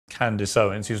Candace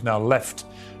Owens, who's now left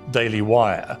Daily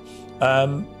Wire.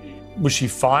 Was she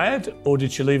fired, or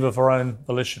did she leave of her own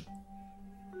volition?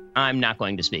 I'm not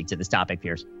going to speak to this topic,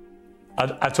 Piers.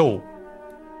 At all?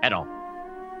 At all.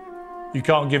 You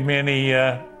can't give me any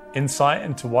insight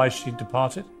into why she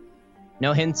departed?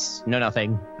 No hints, no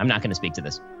nothing. I'm not going to speak to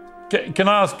this. Can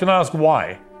I ask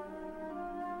why?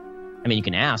 I mean, you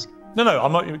can ask. No,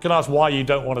 I'm not. Can I ask why you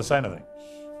don't want to say anything?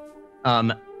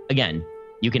 Again,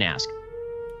 you can ask.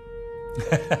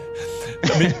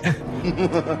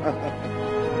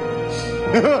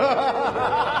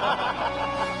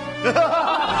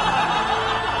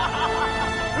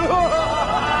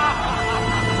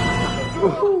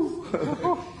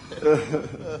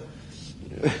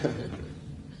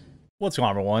 What's going on,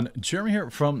 everyone? Jeremy here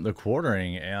from The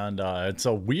Quartering, and it's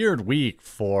a weird week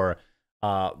for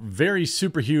very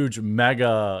super huge,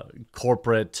 mega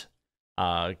corporate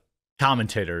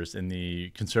commentators in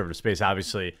the conservative space.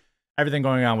 Obviously, everything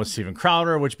going on with Steven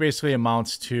Crowder, which basically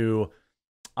amounts to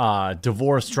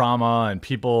divorce drama and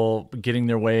people getting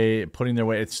their way, putting their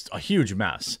way. It's a huge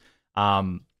mess.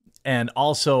 And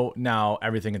also now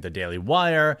everything at the Daily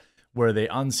Wire, where they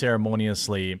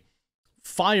unceremoniously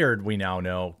fired, we now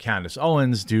know, Candace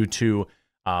Owens due to,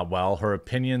 well, her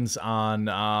opinions on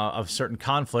a certain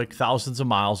conflict thousands of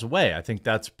miles away. I think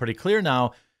that's pretty clear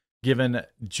now, given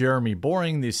Jeremy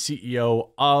Boring, the CEO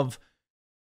of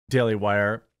Daily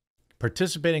Wire,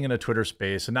 participating in a Twitter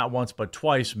space, and not once but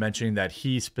twice mentioning that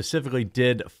he specifically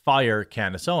did fire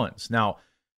Candace Owens. Now,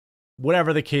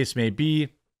 whatever the case may be,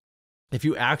 if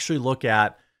you actually look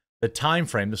at the time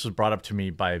frame, this was brought up to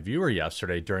me by a viewer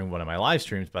yesterday during one of my live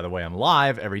streams. By the way, I'm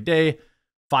live every day,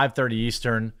 5:30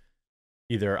 Eastern,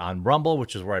 either on Rumble,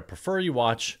 which is where I prefer you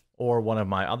watch, or one of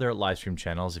my other live stream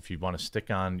channels. If you want to stick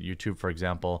on YouTube, for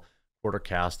example,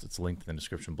 Quartercast, it's linked in the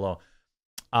description below.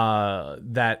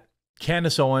 That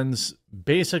Candace Owens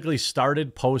basically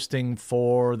started posting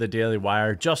for the Daily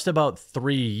Wire just about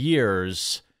 3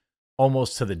 years,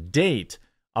 almost to the date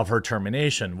of her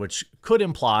termination, which could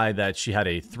imply that she had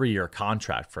a 3-year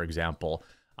contract, for example.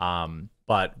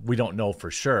 But we don't know for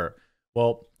sure.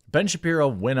 Well, Ben Shapiro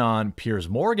went on Piers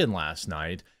Morgan last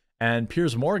night, and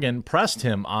Piers Morgan pressed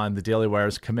him on the Daily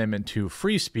Wire's commitment to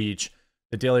free speech,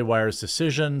 the Daily Wire's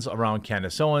decisions around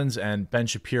Candace Owens, and Ben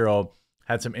Shapiro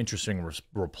had some interesting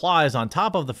replies on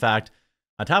top of the fact,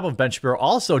 on top of Ben Shapiro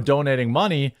also donating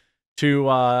money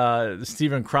to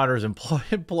Steven Crowder's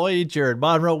employee, Jared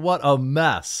Monroe. What a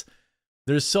mess.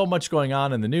 There's so much going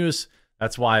on in the news.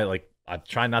 That's why I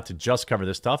try not to just cover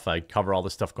this stuff. I cover all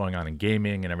the stuff going on in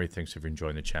gaming and everything. So if you're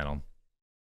enjoying the channel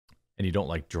and you don't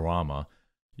like drama,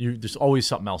 there's always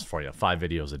something else for you. 5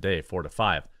 videos a day, 4 to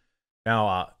 5.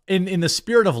 Now, in the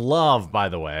spirit of love, by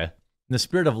the way, in the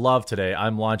spirit of love today,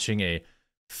 I'm launching a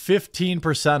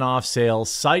 15% off sale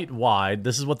site-wide.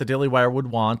 This is what the Daily Wire would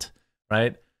want,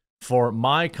 right? For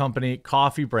my company,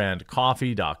 coffee brand,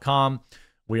 coffee.com.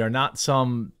 We are not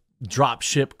some drop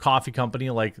ship coffee company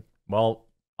like, well,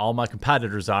 all my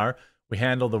competitors are. We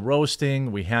handle the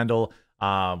roasting. We handle,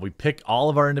 we pick all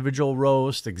of our individual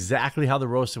roasts, exactly how they're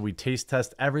roasted. We taste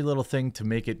test every little thing to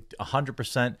make it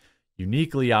 100%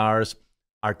 uniquely ours.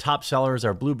 Our top sellers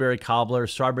are blueberry cobbler,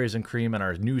 strawberries and cream, and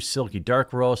our new silky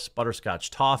dark roast, butterscotch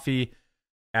toffee.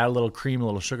 Add a little cream, a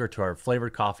little sugar to our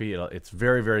flavored coffee. It's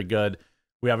very, very good.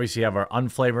 We obviously have our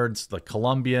unflavored, the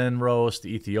Colombian roast,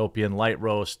 the Ethiopian light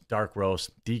roast, dark roast,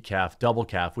 decaf, double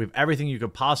calf. We have everything you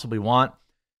could possibly want.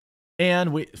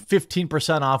 And we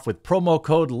 15% off with promo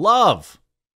code LOVE.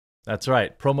 That's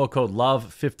right. Promo code LOVE,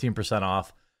 15%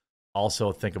 off.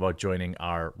 Also, think about joining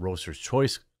our Roaster's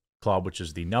Choice Club, which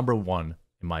is the #1,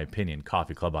 in my opinion,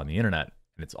 coffee club on the internet.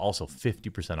 And it's also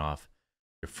 50% off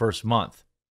your first month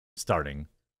starting,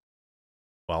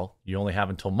 well, you only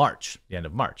have until March, the end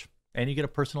of March. And you get a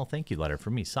personal thank you letter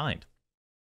from me signed.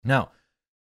 Now,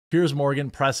 Piers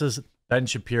Morgan presses Ben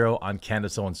Shapiro on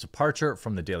Candace Owens' departure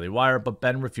from the Daily Wire, but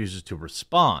Ben refuses to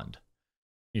respond.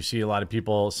 You see a lot of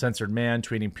people, censored man,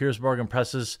 tweeting Piers Morgan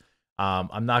presses.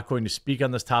 I'm not going to speak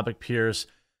on this topic, Piers.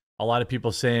 A lot of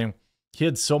people saying he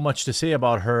had so much to say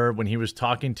about her when he was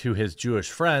talking to his Jewish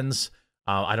friends.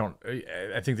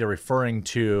 I think they're referring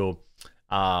to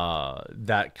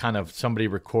that kind of somebody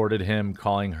recorded him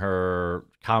calling her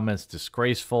comments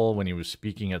disgraceful when he was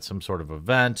speaking at some sort of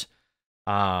event.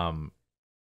 But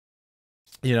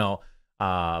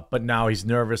now he's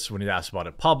nervous when he asks about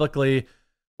it publicly.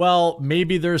 Well,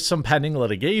 maybe there's some pending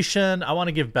litigation. I want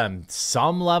to give Ben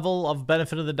some level of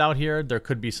benefit of the doubt here. There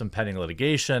could be some pending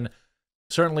litigation.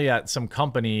 Certainly at some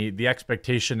company, the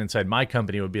expectation inside my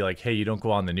company would be like, hey, you don't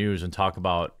go on the news and talk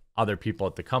about other people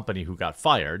at the company who got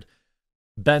fired.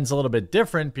 Ben's a little bit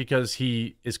different because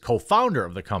he is co-founder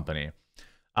of the company.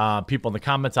 People in the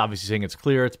comments obviously saying it's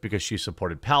clear it's because she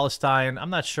supported Palestine. I'm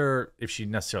not sure if she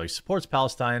necessarily supports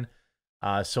Palestine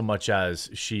so much as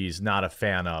she's not a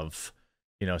fan of,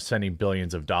 sending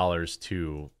billions of dollars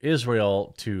to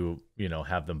Israel to,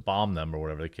 have them bomb them or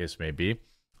whatever the case may be.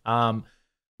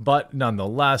 But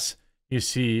nonetheless, you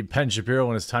see Ben Shapiro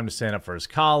when it's time to stand up for his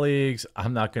colleagues.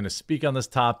 I'm not going to speak on this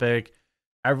topic.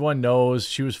 Everyone knows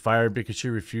she was fired because she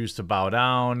refused to bow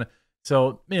down.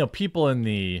 So, people in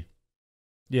the,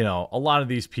 a lot of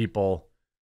these people,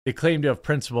 they claim to have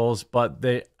principles, but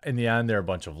in the end, they're a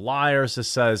bunch of liars. This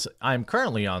says, I'm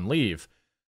currently on leave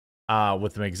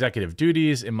with my executive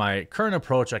duties. In my current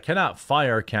approach, I cannot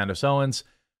fire Candace Owens.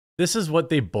 This is what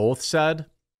they both said.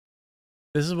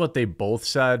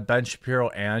 Ben Shapiro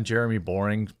and Jeremy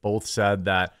Boring both said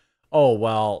that, oh,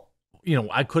 well,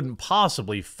 I couldn't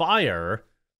possibly fire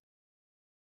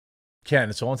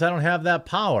Candace Owens. I don't have that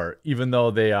power, even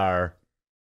though they are,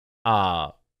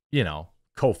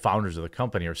 co-founders of the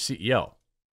company or CEO.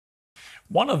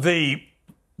 One of the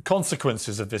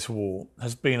consequences of this war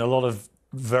has been a lot of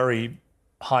very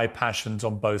high passions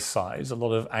on both sides, a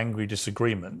lot of angry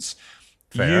disagreements.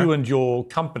 Fair. You and your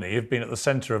company have been at the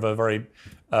center of a very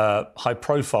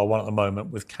high-profile one at the moment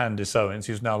with Candace Owens,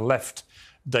 who's now left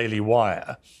Daily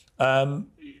Wire.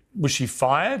 Was she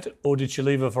fired, or did she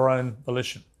leave of her own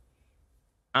volition?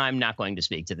 I'm not going to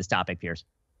speak to this topic, Piers.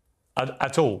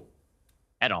 At all?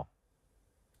 At all.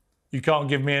 You can't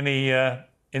give me any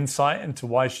insight into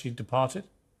why she departed?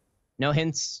 No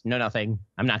hints, no nothing.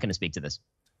 I'm not going to speak to this.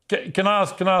 Can I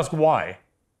ask why?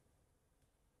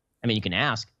 I mean, you can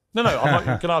ask. No, I'm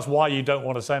not, can I ask why you don't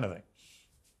want to say anything?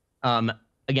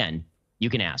 Again, you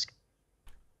can ask.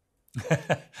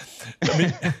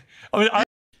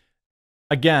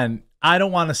 Again, I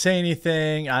don't want to say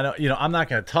anything. I'm not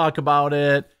going to talk about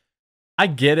it. I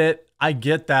get it. I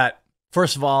get that.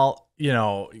 First of all,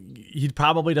 he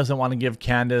probably doesn't want to give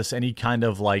Candace any kind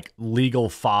of like legal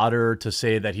fodder to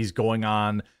say that he's going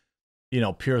on,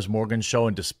 Piers Morgan's show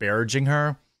and disparaging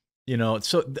her.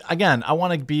 So again, I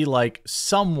want to be like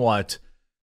somewhat,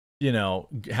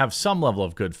 have some level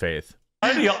of good faith.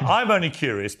 I'm only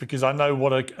curious because I know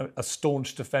what a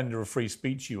staunch defender of free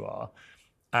speech you are.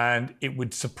 And it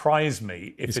would surprise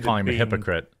me if he's calling me a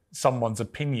hypocrite. Someone's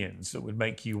opinions that would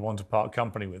make you want to part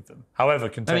company with them. However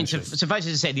contentious. I mean, suffice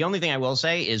it to say, the only thing I will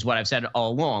say is what I've said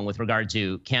all along with regard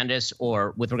to Candace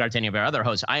or with regard to any of our other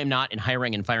hosts. I am not in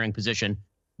hiring and firing position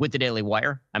with the Daily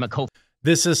Wire. I'm a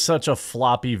This is such a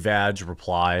floppy vag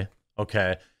reply.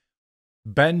 Okay.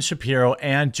 Ben Shapiro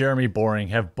and Jeremy Boring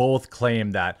have both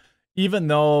claimed that even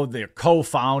though they're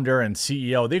co-founder and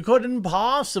CEO, they couldn't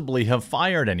possibly have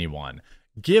fired anyone.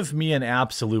 Give me an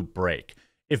absolute break.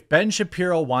 If Ben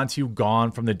Shapiro wants you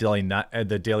gone from the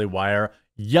Daily Wire,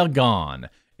 you're gone.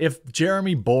 If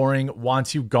Jeremy Boring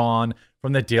wants you gone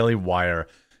from the Daily Wire,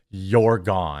 you're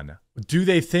gone. Do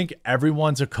they think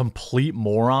everyone's a complete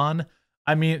moron?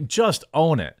 I mean, just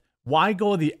own it. Why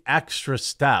go the extra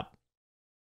step?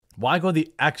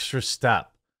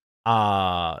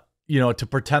 To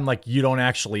pretend like you don't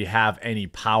actually have any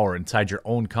power inside your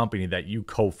own company that you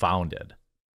co-founded?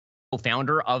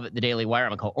 Co-founder of the Daily Wire.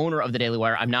 I'm a co-owner of the Daily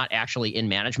Wire. I'm not actually in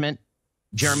management.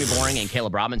 Jeremy Boring and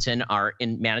Caleb Robinson are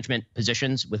in management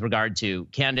positions with regard to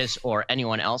Candace or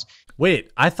anyone else.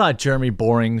 Wait, I thought Jeremy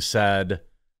Boring said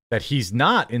that he's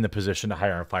not in the position to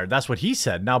hire and fire. That's what he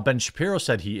said. Now Ben Shapiro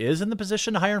said he is in the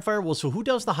position to hire and fire. Well, so who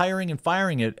does the hiring and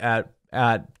firing it at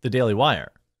the Daily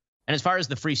Wire? And as far as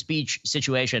the free speech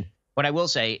situation, what I will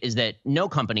say is that no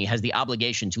company has the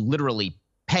obligation to literally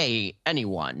pay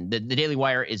anyone. The Daily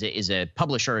Wire is a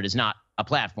publisher. It is not a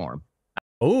platform.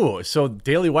 Oh, so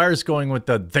Daily Wire is going with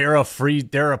they're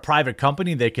a private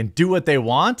company. They can do what they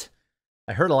want.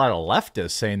 I heard a lot of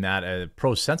leftists saying that,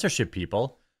 pro-censorship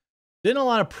people. Didn't a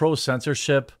lot of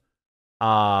pro-censorship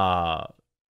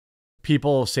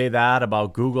people say that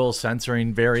about Google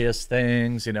censoring various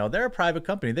things? They're a private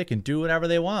company. They can do whatever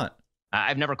they want.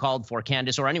 I've never called for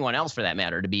Candace or anyone else for that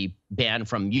matter to be banned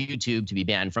from YouTube, to be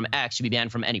banned from X, to be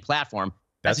banned from any platform.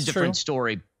 That's a different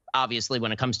story, obviously,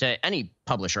 when it comes to any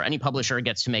publisher. Any publisher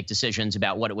gets to make decisions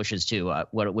about what it wishes to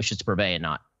purvey and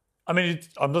not. I mean,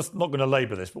 I'm just not going to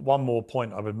labor this, but one more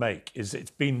point I would make is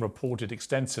it's been reported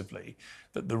extensively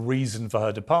that the reason for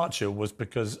her departure was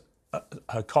because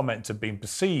her comments have been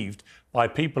perceived by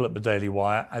people at the Daily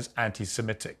Wire as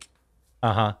anti-Semitic.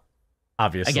 Uh-huh.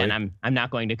 Obviously. Again, I'm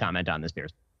not going to comment on this,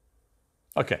 Piers.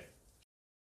 Okay.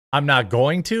 I'm not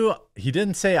going to? He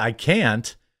didn't say I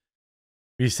can't.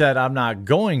 He said I'm not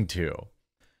going to.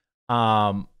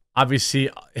 Obviously,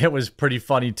 it was pretty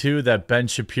funny, too, that Ben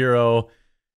Shapiro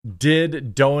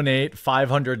did donate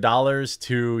 $500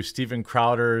 to Steven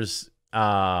Crowder's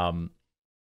Steven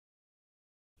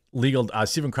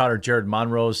Crowder, Jared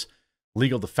Monroe's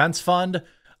legal defense fund.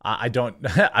 I don't,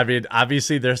 I mean,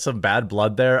 obviously there's some bad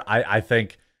blood there. I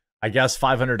guess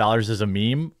 $500 is a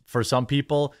meme for some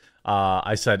people.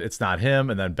 I said it's not him,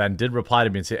 and then Ben did reply to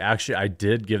me and say, actually, I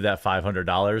did give that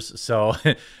 $500. So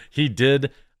he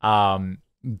did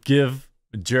give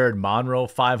Jared Monroe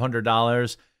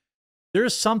 $500.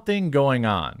 There's something going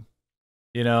on.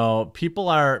 You know, people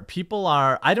are,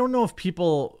 I don't know if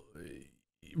people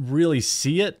really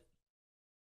see it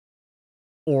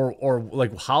or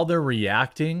like how they're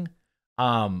reacting.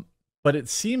 But it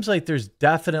seems like there's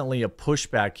definitely a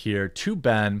pushback here to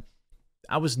Ben.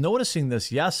 I was noticing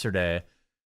this yesterday.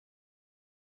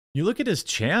 You look at his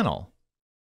channel.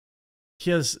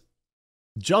 He has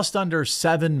just under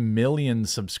 7 million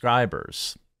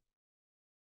subscribers.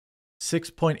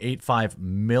 6.85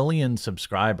 million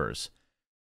subscribers.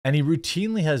 And he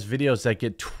routinely has videos that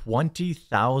get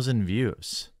 20,000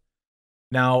 views.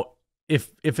 Now, if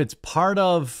it's part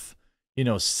of, you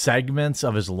know, segments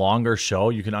of his longer show,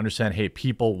 you can understand, hey,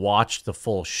 people watched the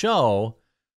full show,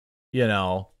 you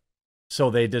know, so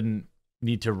they didn't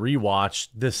need to rewatch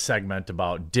this segment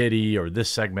about Diddy or this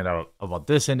segment about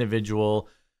this individual.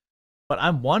 But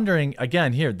I'm wondering,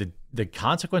 again, here, the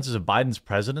consequences of Biden's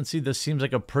presidency, this seems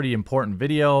like a pretty important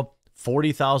video.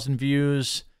 40,000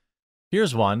 views.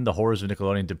 Here's one. The Horrors of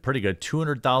Nickelodeon did pretty good.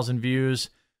 200,000 views.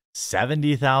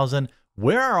 70,000.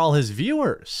 Where are all his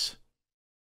viewers?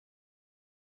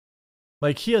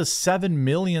 Like, he has 7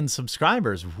 million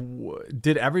subscribers.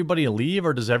 Did everybody leave,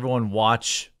 or does everyone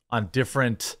watch on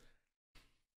different,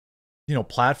 you know,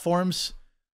 platforms?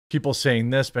 People saying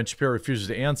this, Ben Shapiro refuses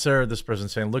to answer. This person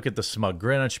saying, look at the smug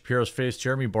grin on Shapiro's face.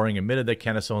 Jeremy Boring admitted that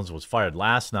Candace Owens was fired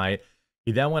last night.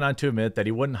 He then went on to admit that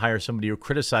he wouldn't hire somebody who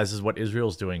criticizes what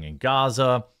Israel's doing in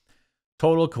Gaza.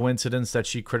 Total coincidence that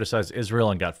she criticized Israel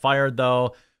and got fired,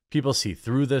 though. People see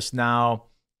through this now.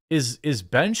 Is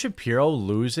Ben Shapiro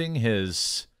losing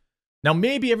his... Now,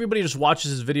 maybe everybody just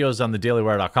watches his videos on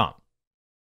thedailywire.com.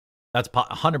 That's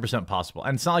 100% possible.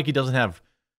 And it's not like he doesn't have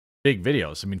big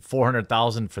videos. I mean,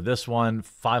 400,000 for this one,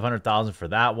 500,000 for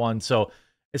that one. So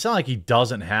it's not like he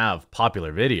doesn't have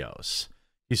popular videos.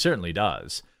 He certainly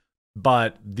does.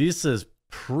 But this is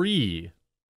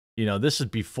this is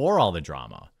before all the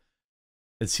drama.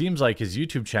 It seems like his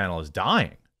YouTube channel is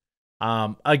dying.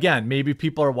 Again, maybe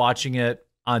people are watching it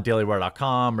on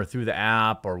dailywire.com or through the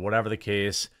app or whatever the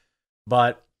case,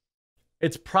 but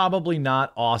it's probably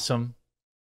not awesome,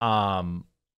 to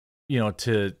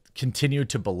continue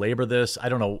to belabor this. I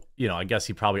don't know, I guess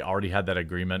he probably already had that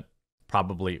agreement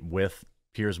probably with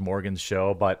Piers Morgan's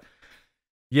show, but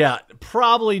yeah,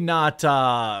 probably not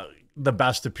the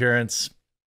best appearance.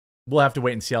 We'll have to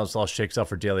wait and see how this all shakes out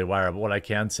for Daily Wire, but what I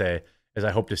can say is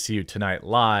I hope to see you tonight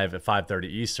live at 5:30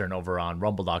 Eastern over on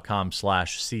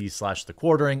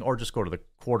rumble.com/c/thequartering, or just go to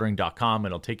thequartering.com.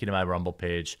 It'll take you to my Rumble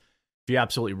page. If you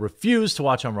absolutely refuse to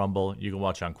watch on Rumble, you can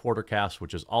watch on Quartercast,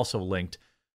 which is also linked.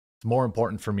 It's more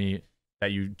important for me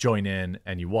that you join in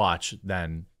and you watch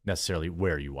than necessarily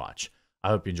where you watch. I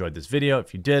hope you enjoyed this video.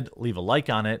 If you did, leave a like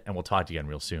on it, and we'll talk to you again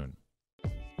real soon.